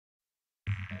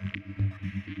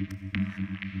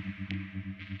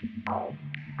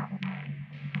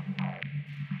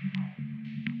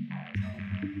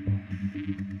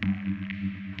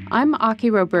I'm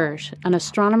Aki Roberge, an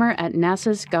astronomer at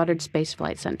NASA's Goddard Space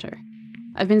Flight Center.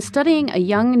 I've been studying a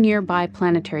young nearby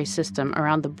planetary system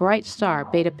around the bright star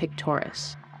Beta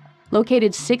Pictoris.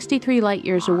 Located 63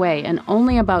 light-years away and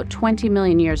only about 20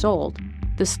 million years old,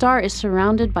 the star is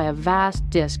surrounded by a vast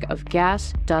disk of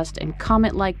gas, dust, and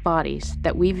comet-like bodies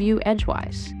that we view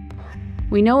edgewise.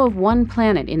 We know of one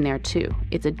planet in there too.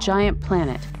 It's a giant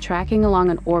planet tracking along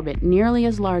an orbit nearly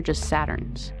as large as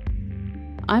Saturn's.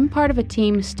 I'm part of a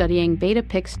team studying Beta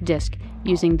Pic's disk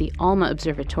using the ALMA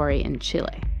Observatory in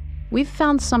Chile. We've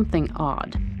found something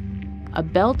odd. A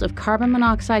belt of carbon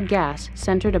monoxide gas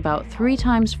centered about 3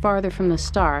 times farther from the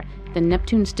star than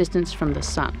Neptune's distance from the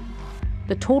Sun.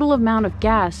 The total amount of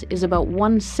gas is about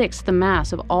 1/6 the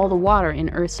mass of all the water in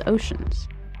Earth's oceans.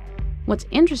 What's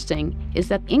interesting is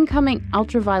that incoming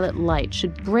ultraviolet light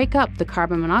should break up the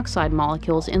carbon monoxide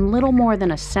molecules in little more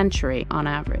than a century on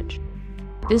average.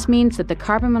 This means that the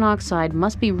carbon monoxide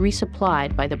must be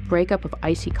resupplied by the breakup of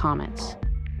icy comets.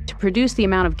 To produce the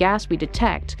amount of gas we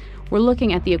detect, we're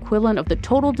looking at the equivalent of the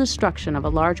total destruction of a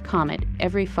large comet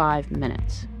every 5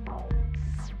 minutes.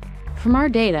 From our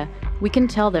data, we can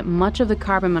tell that much of the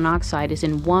carbon monoxide is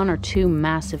in 1 or 2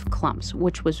 massive clumps,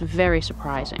 which was very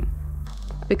surprising.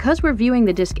 Because we're viewing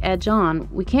the disk edge-on,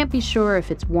 we can't be sure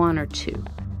if it's 1 or 2.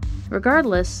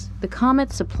 Regardless, the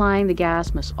comet supplying the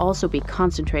gas must also be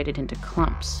concentrated into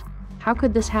clumps. How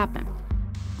could this happen?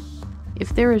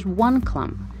 If there is 1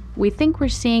 clump, we think we're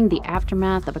seeing the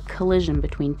aftermath of a collision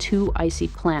between 2 icy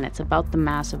planets about the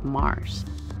mass of Mars.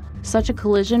 Such a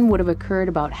collision would have occurred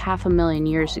about 500,000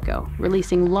 years ago,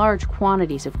 releasing large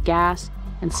quantities of gas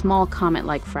and small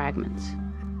comet-like fragments.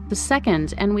 The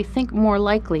second, and we think more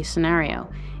likely scenario,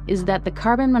 is that the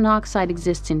carbon monoxide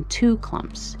exists in 2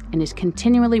 clumps and is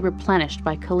continually replenished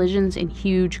by collisions in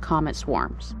huge comet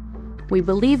swarms. We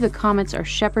believe the comets are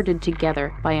shepherded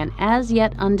together by an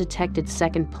as-yet undetected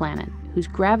second planet, whose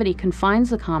gravity confines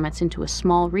the comets into a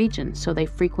small region so they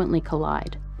frequently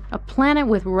collide. A planet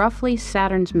with roughly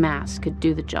Saturn's mass could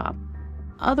do the job.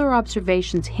 Other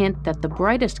observations hint that the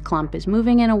brightest clump is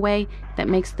moving in a way that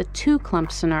makes the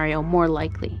 2-clump scenario more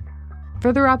likely.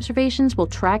 Further observations will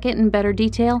track it in better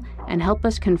detail and help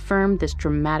us confirm this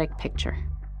dramatic picture.